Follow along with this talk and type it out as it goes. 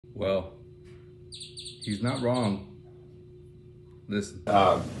Well, he's not wrong. Listen.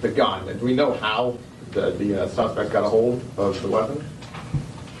 The gun. And do we know how the suspect got a hold of the weapon?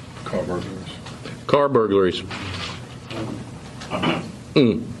 Car burglaries. Car burglaries.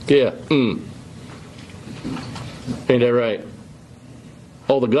 Yeah. Ain't that right?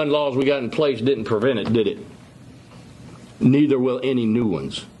 All the gun laws we got in place didn't prevent it, did it? Neither will any new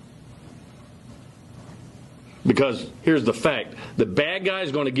ones. Because here's the fact. The bad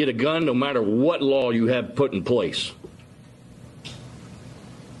guy's going to get a gun no matter what law you have put in place.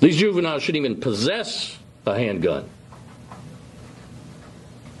 These juveniles shouldn't even possess a handgun.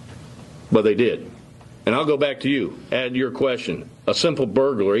 But they did. And I'll go back to you. Add your question. A simple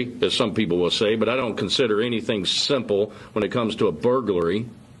burglary, as some people will say, but I don't consider anything simple when it comes to a burglary.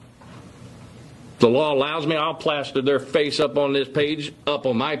 The law allows me, I'll plaster their face up on this page, up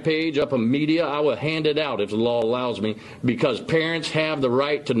on my page, up on media. I will hand it out if the law allows me, because parents have the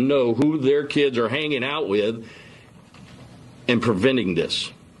right to know who their kids are hanging out with and preventing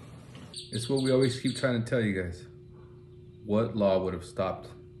this. It's what we always keep trying to tell you guys. What law would have stopped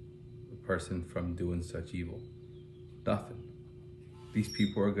a person from doing such evil? Nothing. These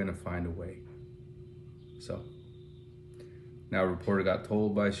people are going to find a way. So, now a reporter got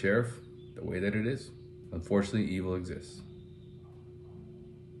told by a sheriff the way that it is. Unfortunately, evil exists.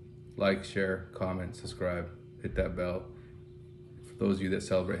 Like, share, comment, subscribe, hit that bell. For those of you that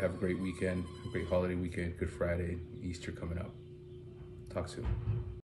celebrate, have a great weekend, a great holiday weekend, Good Friday, Easter coming up. Talk soon.